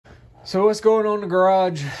So what's going on in the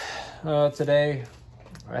garage today?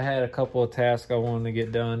 I had a couple of tasks I wanted to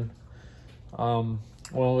get done. One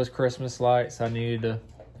was Christmas lights. I needed to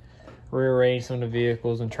rearrange some of the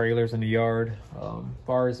vehicles and trailers in the yard. As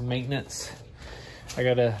far as maintenance, I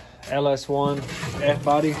got a LS1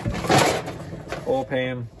 Fbody Oil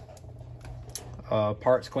Pan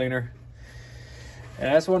parts cleaner. And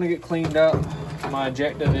I just want to get cleaned up. My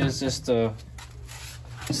objective is just to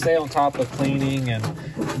stay on top of cleaning and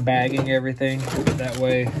bagging everything. That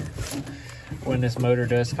way, when this motor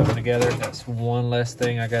does come together, that's one less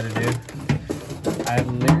thing I got to do. I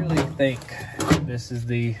literally think this is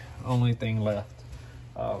the only thing left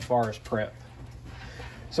as far as prep.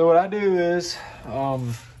 So what I do is,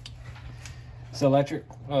 it's electric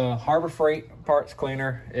Harbor Freight parts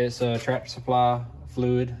cleaner. It's a Tractor Supply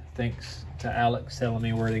fluid. Thanks to Alex telling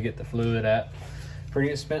me where to get the fluid at. Pretty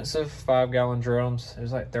expensive, 5-gallon drums. It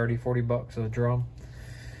was like 30-40 bucks a drum.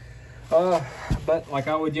 But like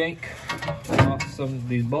I would yank off some of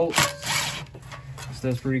these bolts. This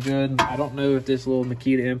does pretty good. I don't know if this little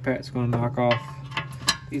Makita impact's gonna knock off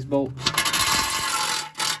these bolts.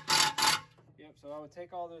 Yep, so I would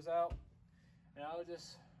take all those out and I would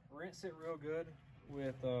just rinse it real good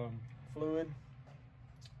with fluid.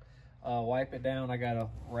 Wipe it down. I got a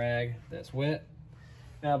rag that's wet.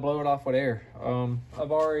 Now blow it off with air.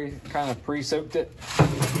 I've already kind of pre-soaked it.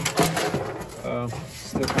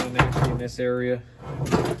 Still kind of nasty in this area.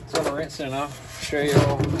 So I'm gonna rinse it and I'll show you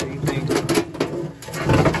all anything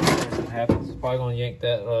that happens. Probably gonna yank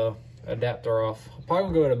that adapter off. I'm probably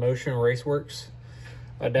gonna go with a Motion Raceworks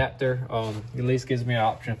adapter. At least gives me an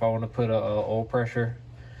option if I want to put a oil pressure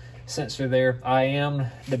sensor there. I am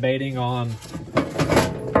debating on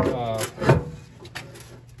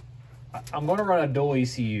I'm going to run a dual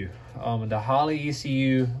ECU. The Holley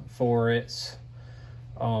ECU for its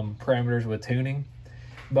parameters with tuning,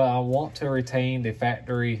 but I want to retain the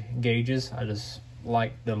factory gauges. I just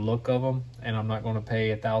like the look of them, and I'm not going to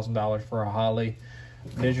pay $1,000 for a Holley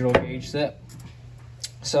digital gauge set.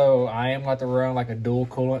 So I am going to run like a dual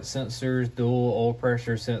coolant sensors, dual oil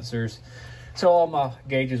pressure sensors, so all my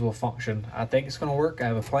gauges will function. I think it's going to work. I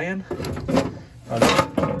have a plan.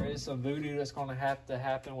 There is some voodoo that's going to have to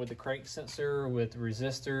happen with the crank sensor, with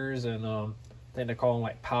resistors, and I think they call them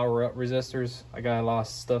like power up resistors. I got a lot of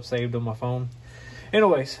stuff saved on my phone.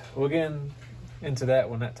 Anyways, we'll get into that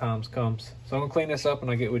when that time comes. So I'm gonna clean this up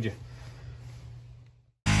and I'll get with you.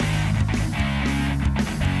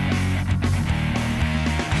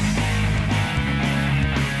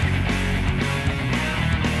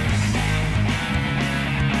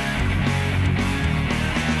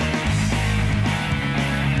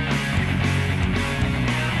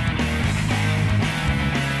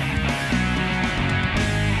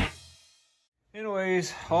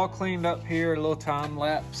 Anyways, all cleaned up here, a little time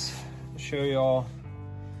lapse to show y'all.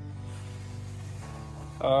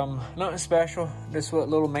 Nothing special, just what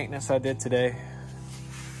little maintenance I did today.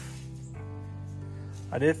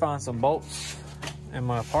 I did find some bolts in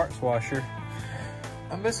my parts washer.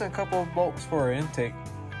 I'm missing a couple of bolts for an intake,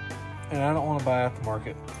 and I don't want to buy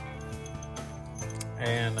aftermarket.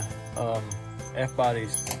 And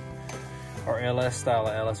F-bodies or LS style,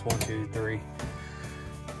 LS1, 2, 3.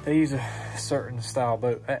 They use a certain style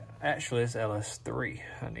boat. Actually, it's LS3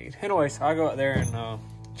 I need. Anyways, I'll go out there and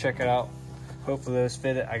check it out. Hopefully those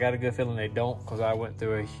fit it. I got a good feeling they don't, because I went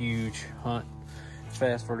through a huge hunt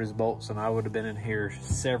fast for these bolts, and I would have been in here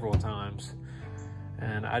several times.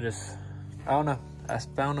 And I don't know. I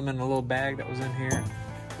found them in a little bag that was in here.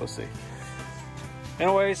 We'll see.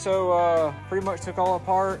 Anyway, so pretty much took all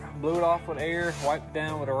apart, blew it off with air, wiped it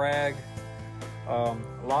down with a rag.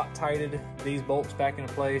 Loctited these bolts back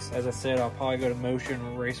into place. As I said, I'll probably go to Motion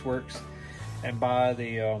Raceworks and buy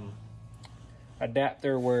the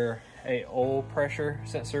adapter where a oil pressure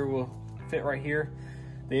sensor will fit right here.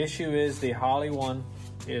 The issue is the Holley one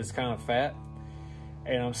is kind of fat,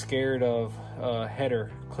 and I'm scared of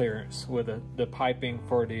header clearance with the piping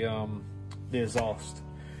for the exhaust.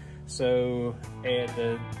 So, and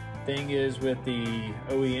the thing is with the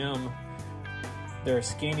OEM, they're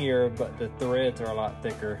skinnier, but the threads are a lot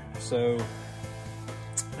thicker. So,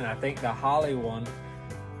 and I think the Holley one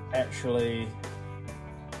actually,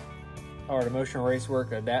 or the Motion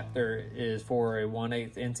Racework adapter is for a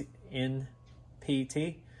 1/8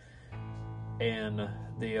 NPT, and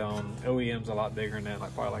the OEM's a lot bigger than that,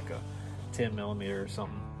 like probably like a 10mm or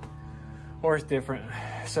something, or it's different.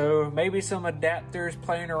 So maybe some adapters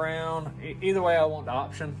playing around. Either way, I want the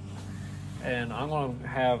option. And I'm gonna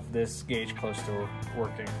have this gauge close to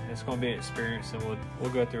working. It's gonna be an experience, and we'll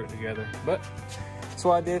go through it together. But that's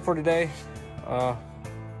what I did for today.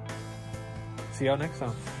 See y'all next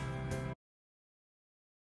time.